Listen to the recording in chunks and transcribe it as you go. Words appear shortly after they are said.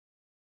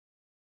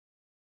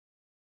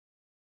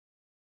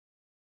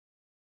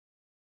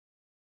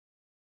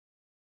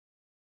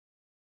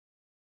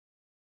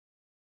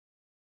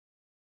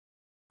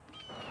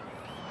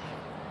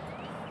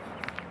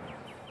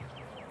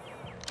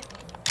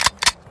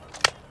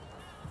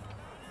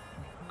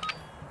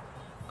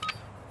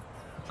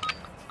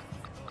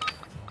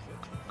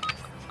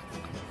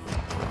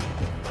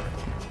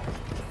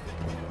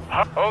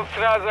All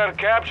Strasser,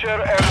 capture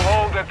and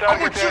hold the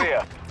target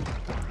area.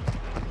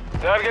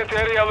 Target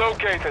area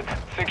located.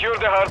 Secure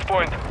the hard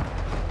point.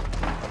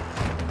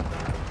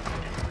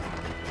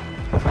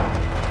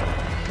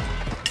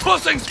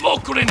 Tossing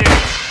smoke grenade!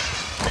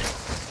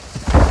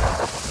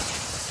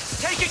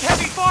 Taking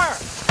heavy fire!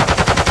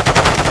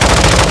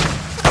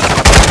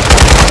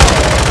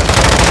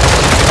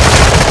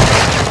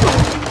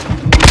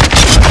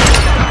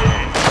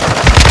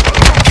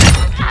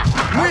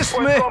 Missed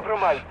me!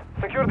 Compromised.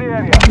 Secure the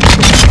area.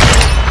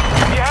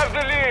 We have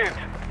the lead.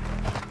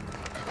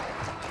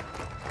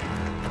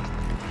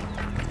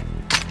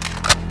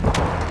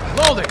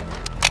 Loading!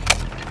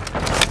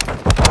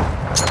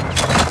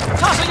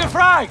 Tossing a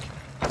frag!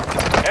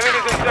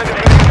 Enemies inside the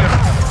perimeter.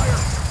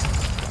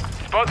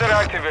 Spotter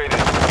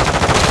activated.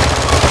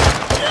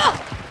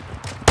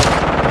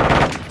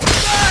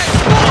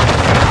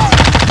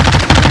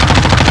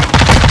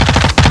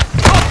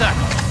 Contact!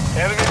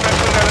 Enemy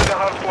personnel at the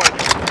hard point.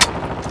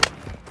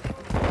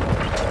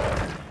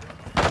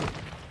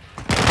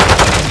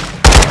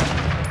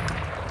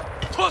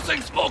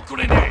 Tossing smoke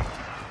grenade!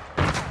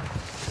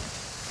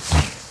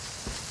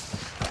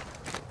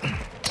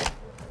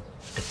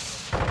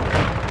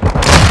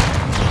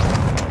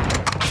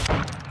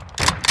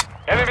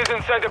 Enemies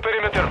inside the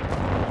perimeter.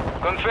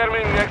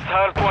 Confirming next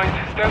hard point.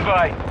 Stand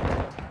by.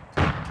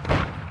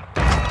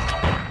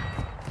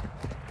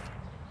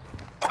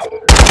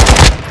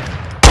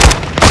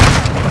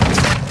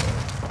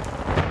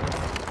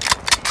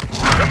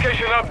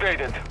 Location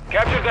updated.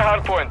 Capture the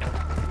hard point.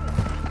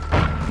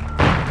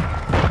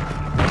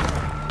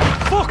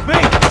 Fuck me!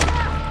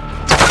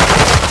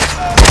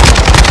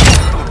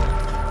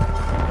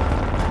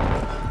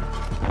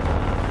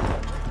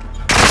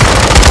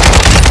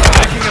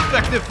 Making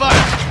effective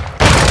fire!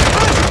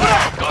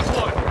 Got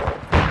one!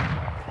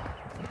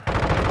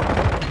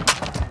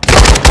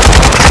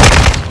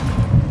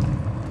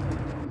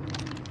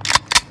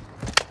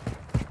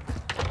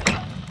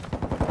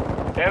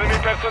 Enemy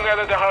personnel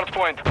at the hard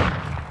point.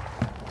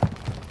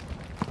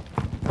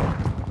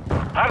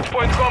 Hard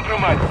point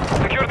compromised.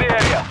 Secure the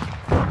area.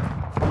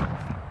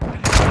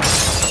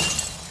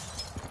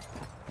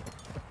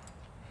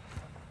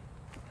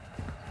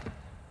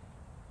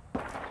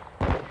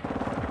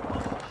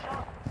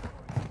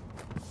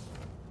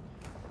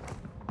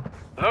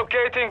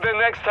 Locating the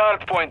next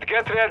hard point.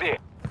 Get ready.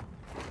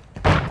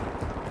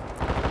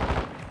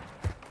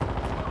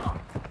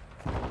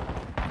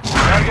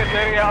 Target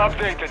area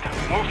updated.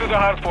 Move to the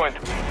hard point.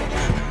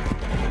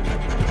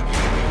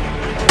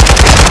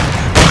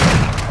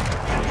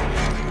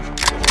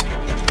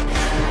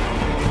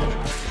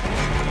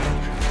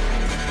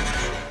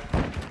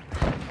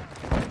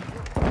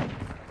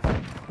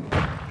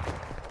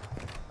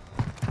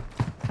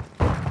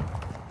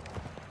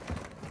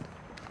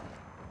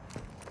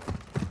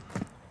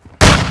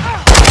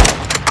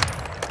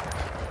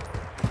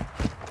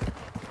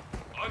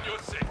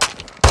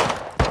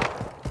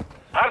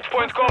 Hard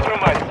point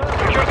compromised.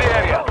 Secure the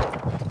area.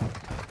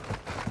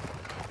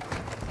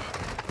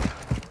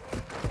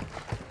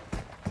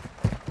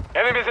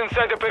 Enemies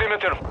inside the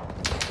perimeter.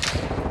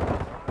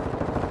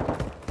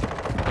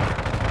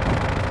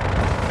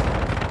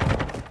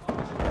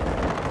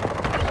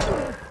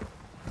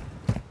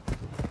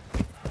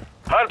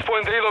 Hard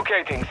point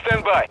relocating.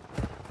 Stand by.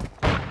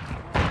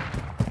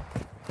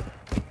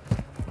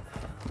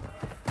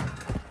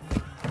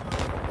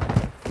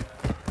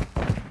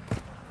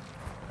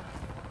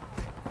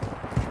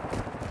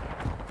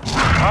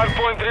 Hard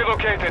point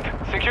relocated.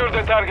 Secure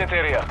the target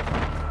area.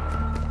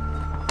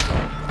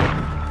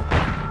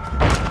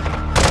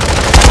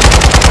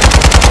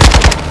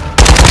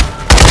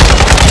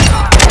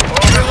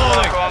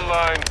 Overlock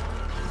online.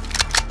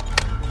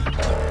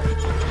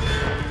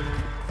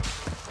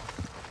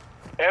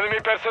 Enemy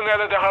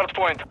personnel at the hard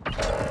point.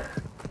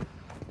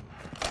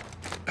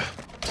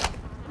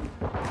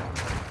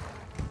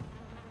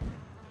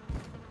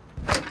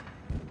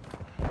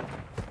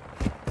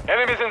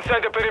 Enemies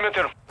inside the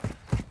perimeter.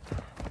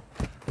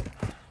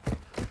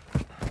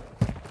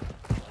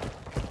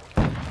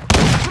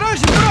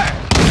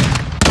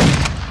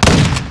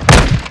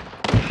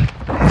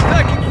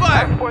 Taking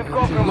fire! Point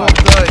compromised.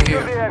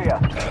 Secure the area.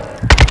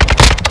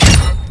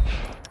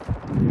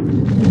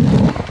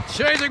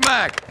 Changing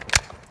mag!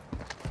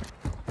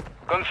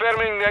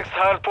 Confirming next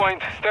hard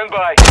point. Stand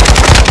by.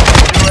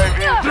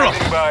 UAV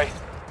standing by.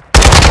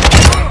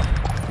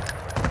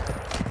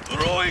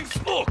 Throwing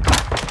smoke!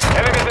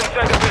 Enemies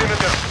inside the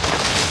perimeter.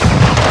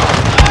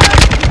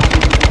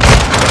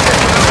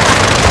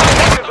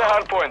 Get the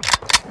hard point.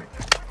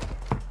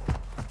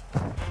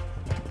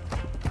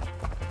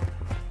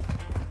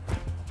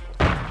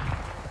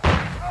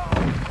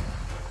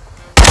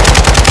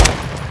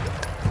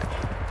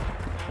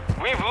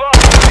 We've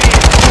lost the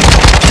lead.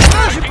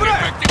 Taking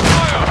effective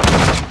fire!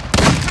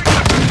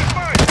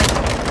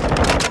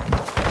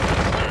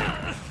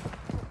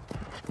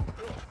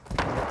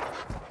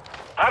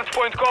 Hard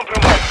point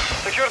compromised.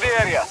 Secure the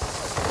area.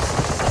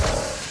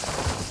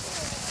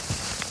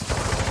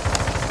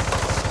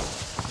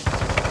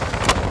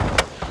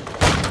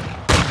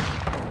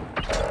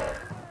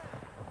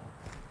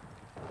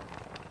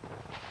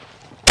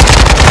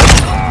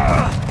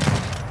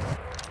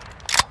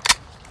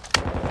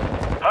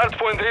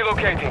 Hardpoint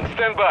relocating.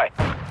 Stand by.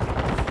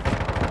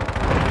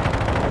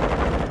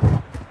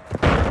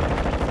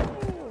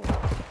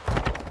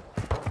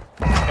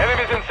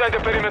 Enemies inside the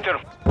perimeter.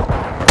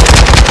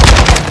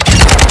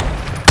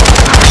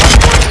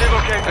 Hardpoint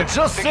relocated. I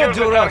just Secure said the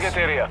you're target us.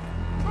 area.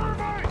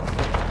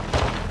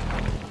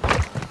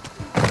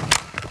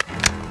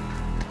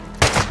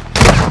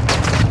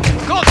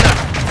 Got them!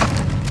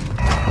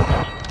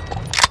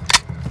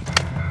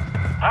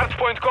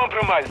 Hardpoint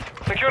compromised.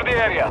 Secure the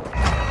area.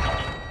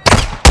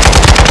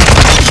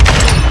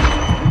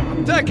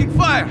 Taking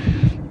fire! Enemy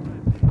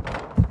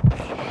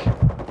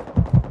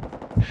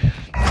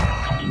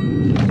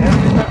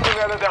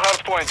personnel at the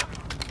hardpoint.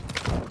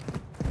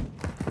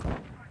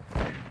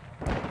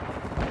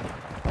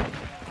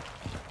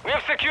 We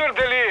have secured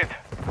the lead.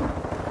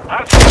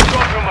 Hardpoint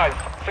compromised.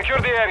 Secure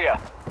the area.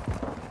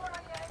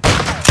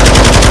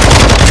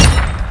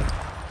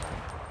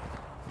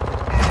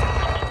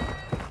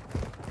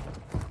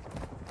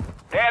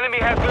 The enemy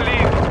has the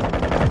lead.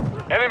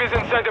 Enemies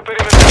inside the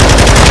perimeter.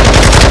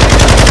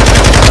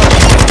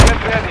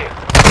 Get ready.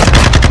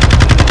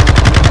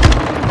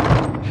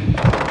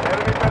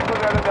 Enemy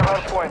personnel at the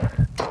hardpoint.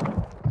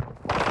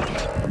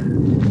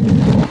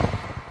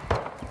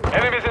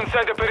 Enemies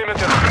inside the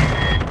perimeter.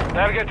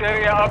 Target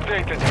area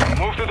updated.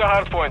 Move to the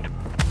hardpoint.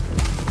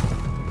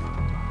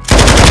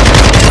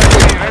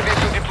 Ready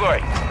to deploy.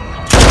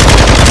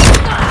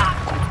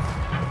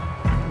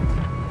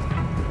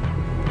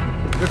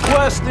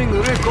 Requesting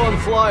recon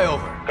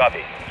flyover. Copy.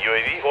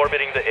 UAV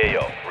orbiting the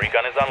AO.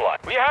 Recon is online.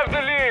 We have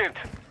the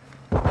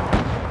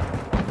lead.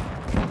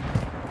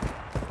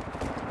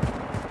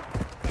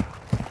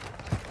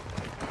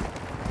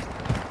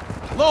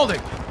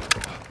 Loading!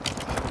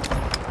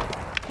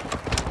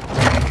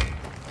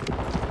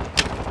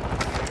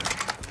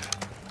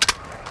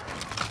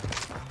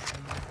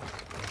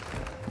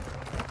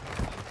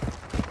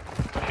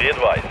 Be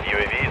advised,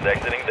 UAV is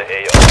exiting the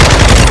AO.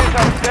 Enemies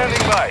are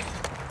standing by.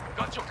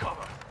 Got your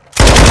cover.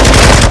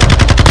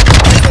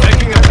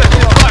 Taking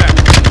effective fire!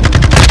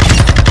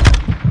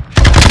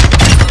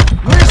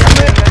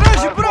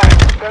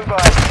 Stand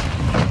by.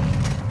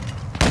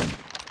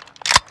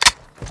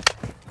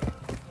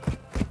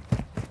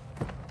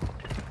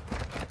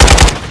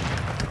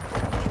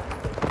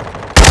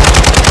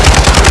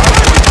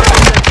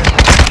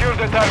 Secure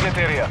the target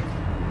area.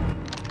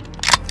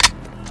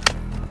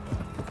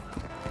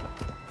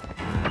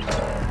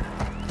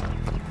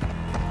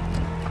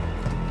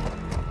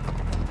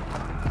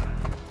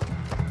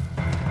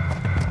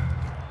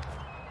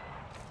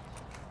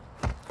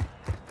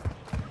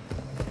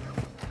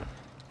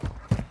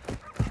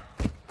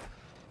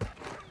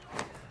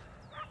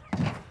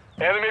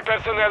 Enemy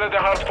personnel at the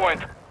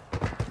hardpoint.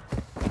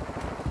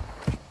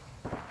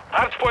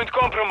 Hardpoint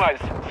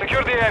compromised.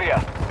 Secure the area.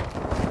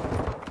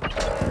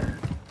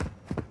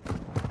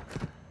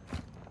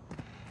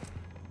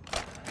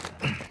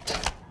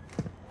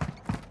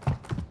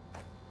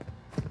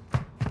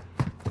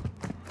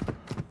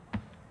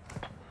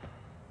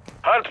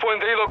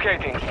 Hardpoint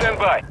relocating. Stand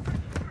by.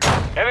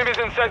 Enemies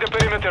inside the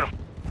perimeter.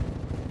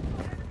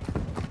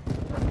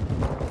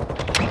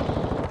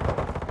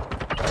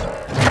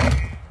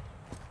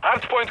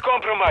 Hardpoint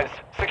compromised.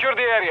 Secure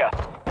the area.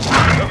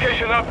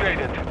 Location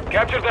updated.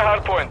 Capture the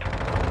hardpoint.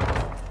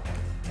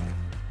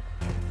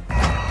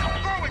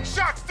 Throwing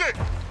shot stick!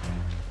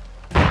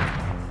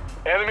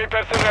 Enemy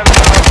personnel at the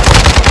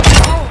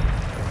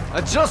hardpoint.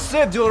 I just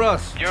said you're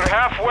us. You're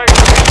halfway to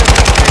mission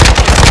complete.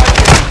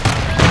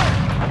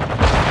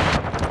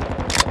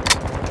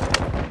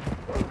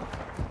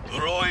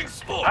 Throwing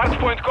smoke!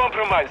 Hardpoint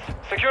compromised.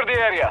 Secure the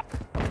area.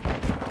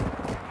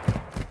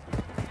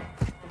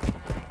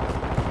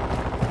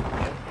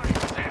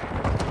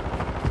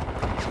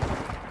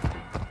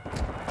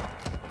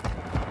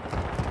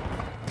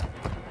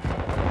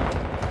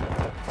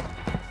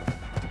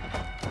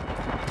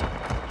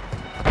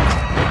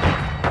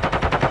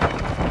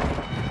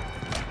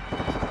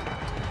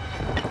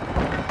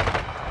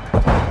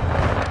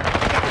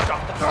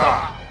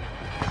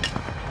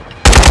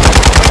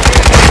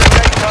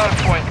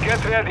 Hardpoint,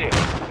 get ready.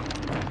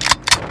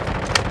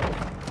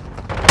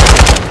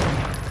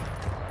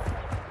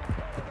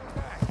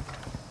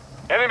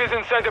 Enemies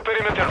inside the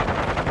perimeter.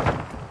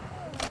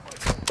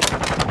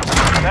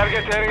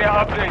 Target area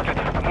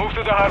updated. Move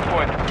to the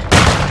hardpoint.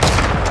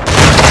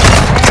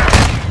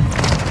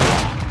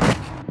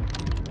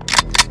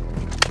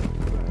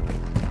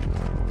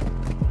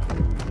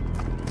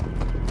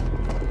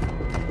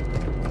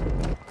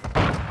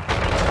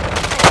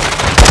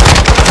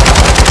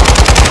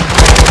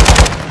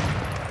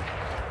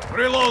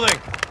 Reloading!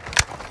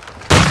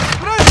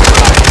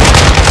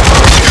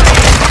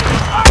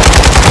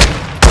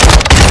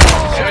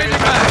 Changing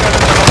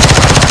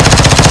back!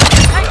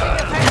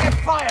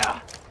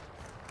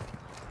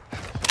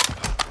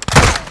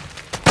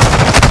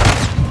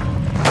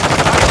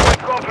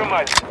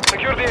 Compromised.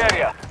 Secure the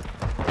area.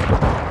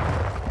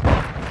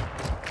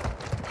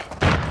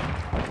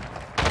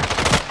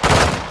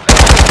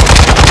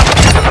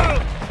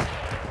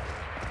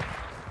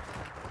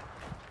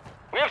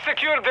 We have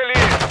secured the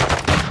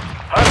lead.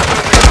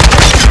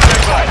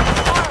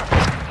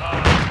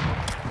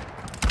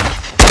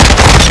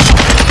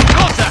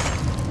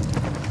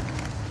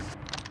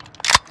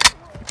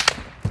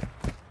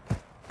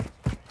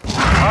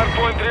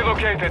 Hardpoint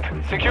relocated.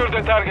 Secure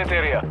the target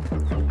area.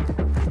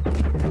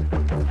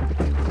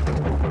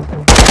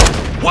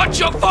 Watch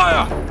your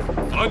fire!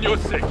 On your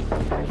sick.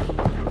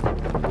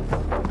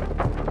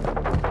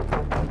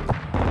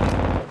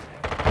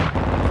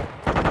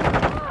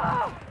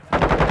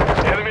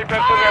 Enemy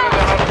personnel at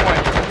the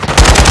hardpoint.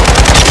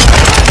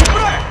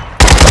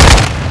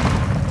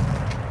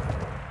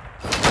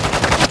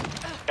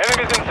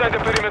 Enemies inside the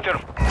perimeter.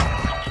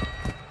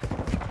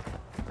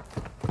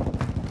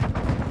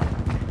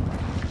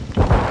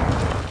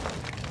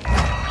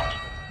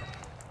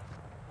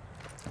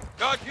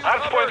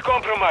 Hardpoint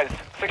compromised.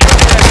 Secure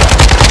the area.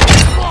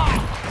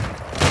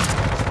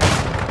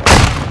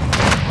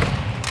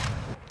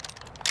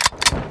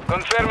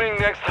 Confirming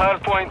next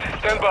hardpoint.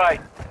 Stand by.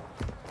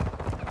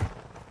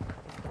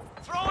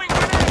 Throwing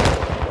grenade!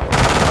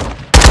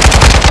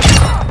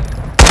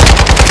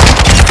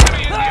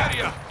 Enemy in the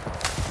area!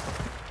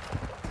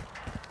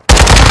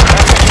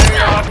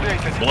 Area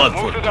updated. Blood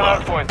Move for to the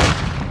blood. hardpoint.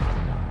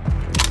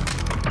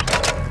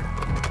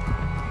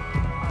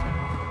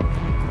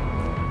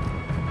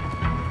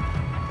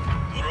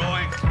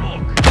 Throwing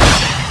smoke.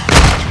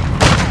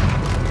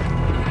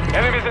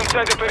 Enemies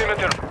inside the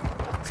perimeter.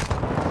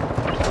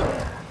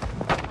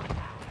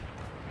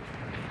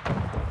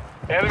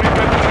 Enemy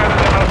personnel at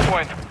the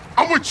hardpoint.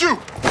 I'm with you!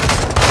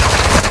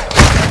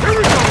 Here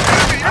we go!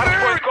 Enemy!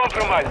 Hardpoint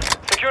compromised.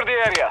 Secure the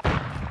area.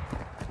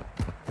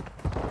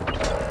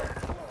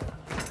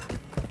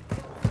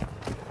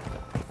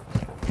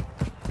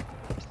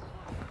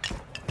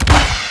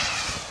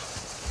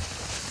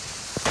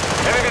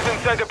 Enemies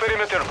inside the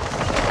perimeter.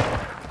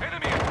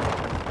 Enemy!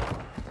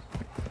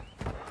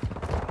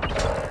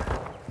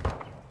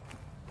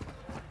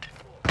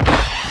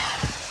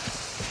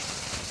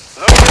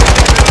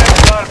 Locating the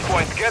next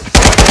hardpoint. Get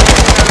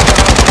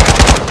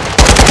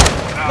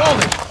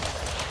Holding!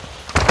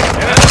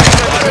 Enemies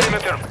inside the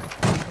perimeter.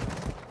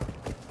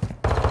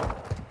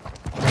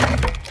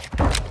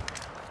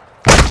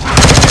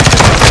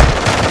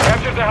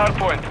 Capture the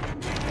hardpoint.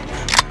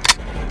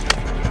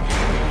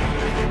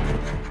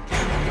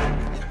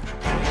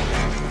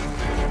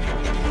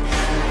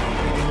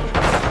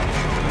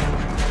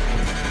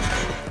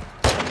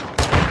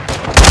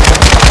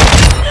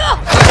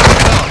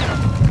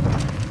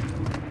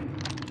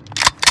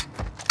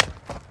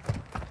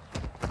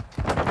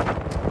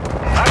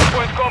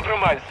 Hardpoint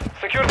compromised.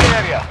 Secure the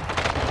area.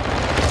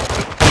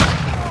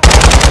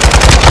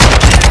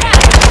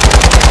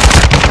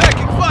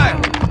 Taking fire!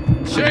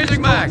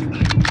 Changing mag!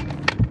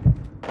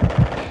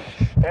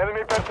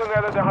 Enemy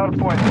personnel at the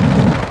hardpoint.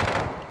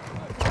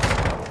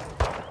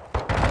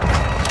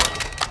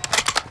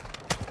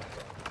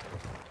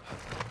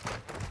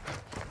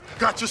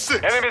 Got your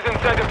six! Enemies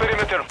inside the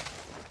perimeter.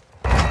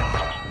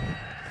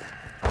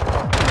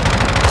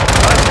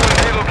 Hardpoint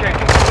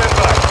relocating. Stand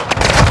by.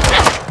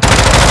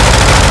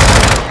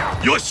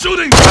 You're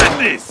shooting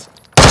friendlies!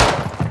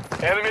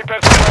 Enemy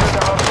personnel at the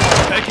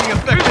hardpoint. Taking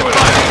effective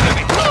fire!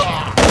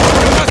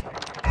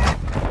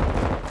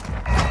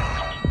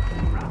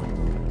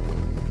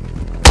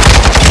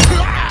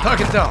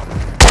 Target down!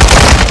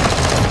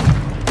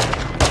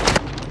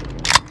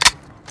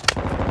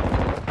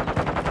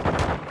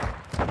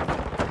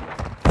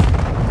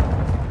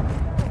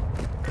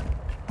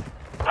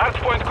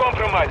 Hardpoint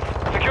compromised.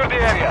 Secure the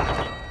area.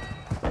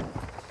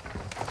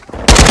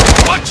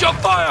 Watch your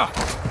fire!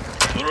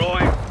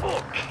 Throwing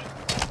smoke.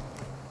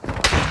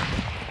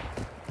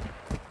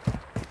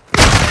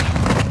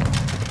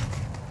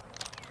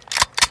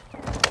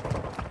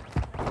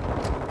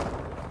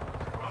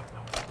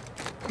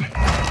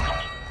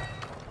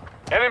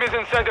 Enemies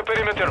inside the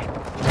perimeter.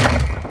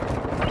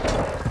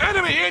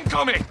 Enemy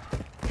incoming!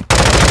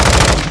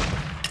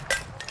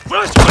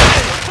 Flash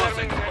grenade!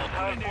 Confirming next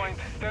hardpoint.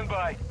 Stand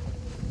by.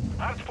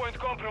 Hardpoint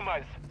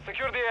compromised.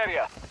 Secure the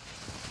area.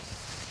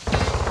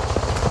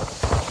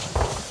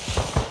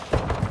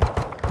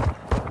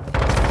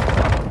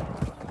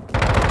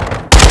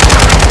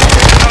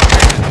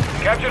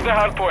 Capture the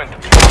hardpoint.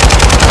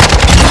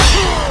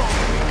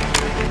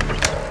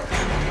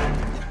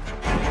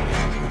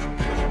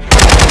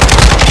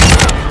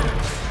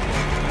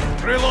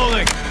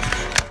 Reloading!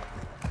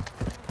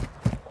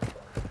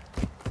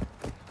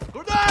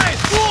 Grenade!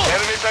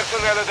 Enemy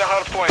personnel at the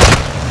hardpoint.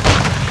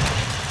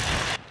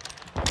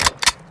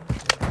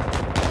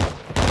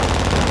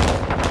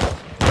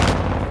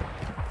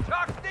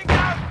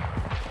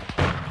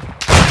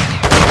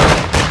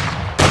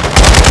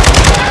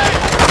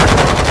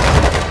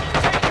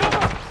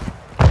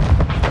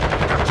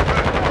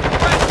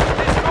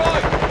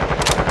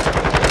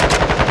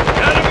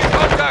 Enemy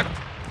contact!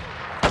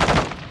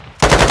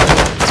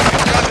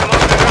 Got them on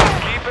the ground.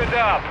 Keep it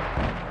up.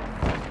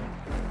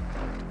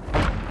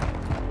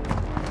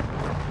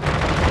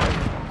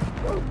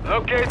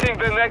 Locating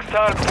the next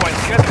hardpoint.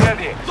 Get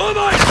ready.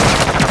 Thermite!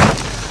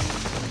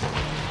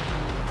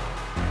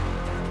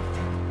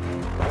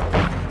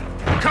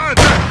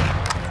 Contact!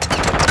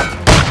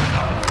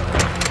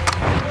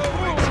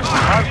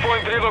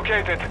 Hardpoint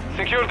relocated.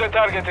 Secure the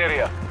target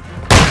area.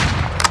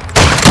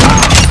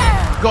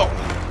 Go!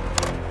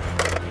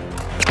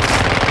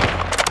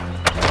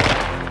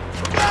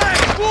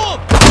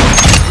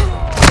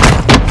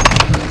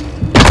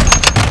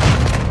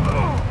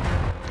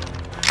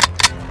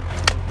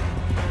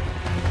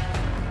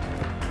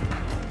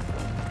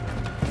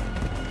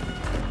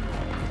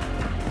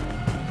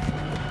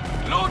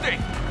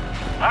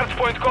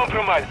 Hardpoint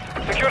compromised.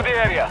 Secure the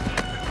area.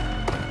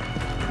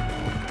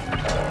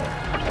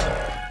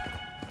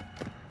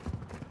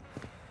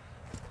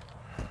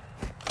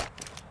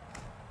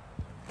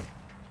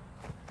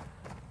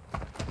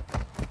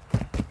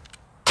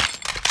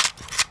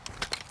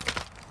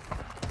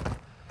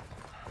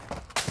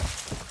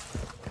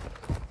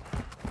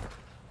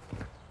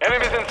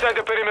 Enemies inside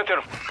the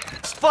perimeter.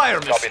 Fire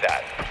Copy mission.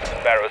 that.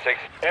 Sparrow 6.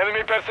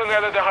 Enemy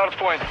personnel at the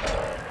hardpoint.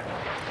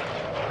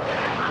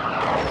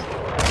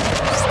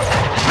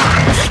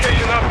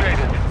 Location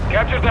upgraded.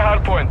 Capture the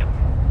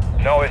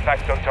hardpoint. No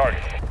effects on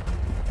target.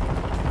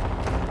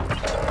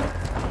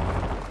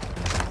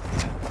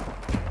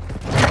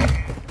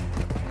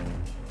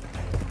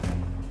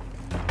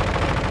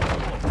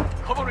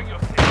 Covering your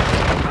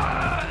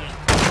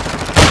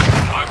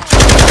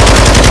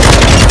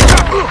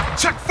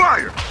Check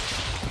fire!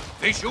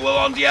 visual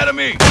on the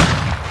enemy.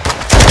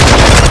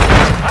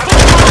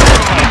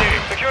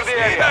 Secure the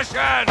area. Dash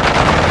hand.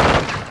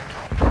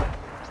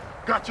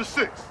 Got your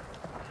 6.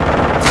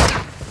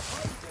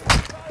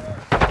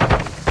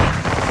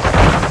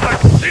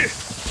 Like this!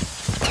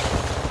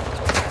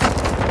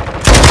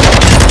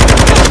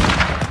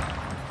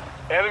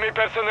 Enemy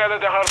personnel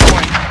at the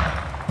hardpoint.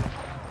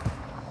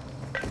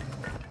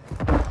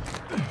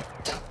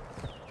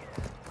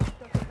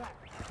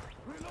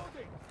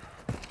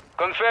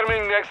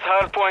 Confirming next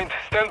hardpoint.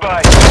 Stand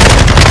by.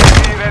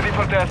 Be ready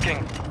for tasking.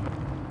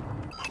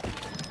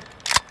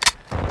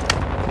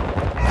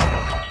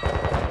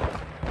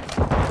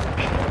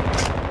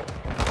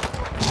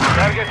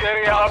 Target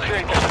area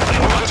updated.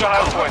 Move to the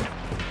hardpoint.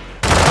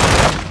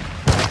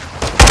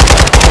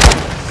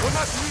 You're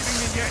not leaving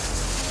me yet.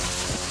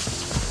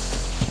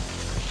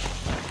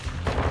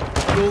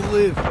 You'll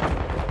live.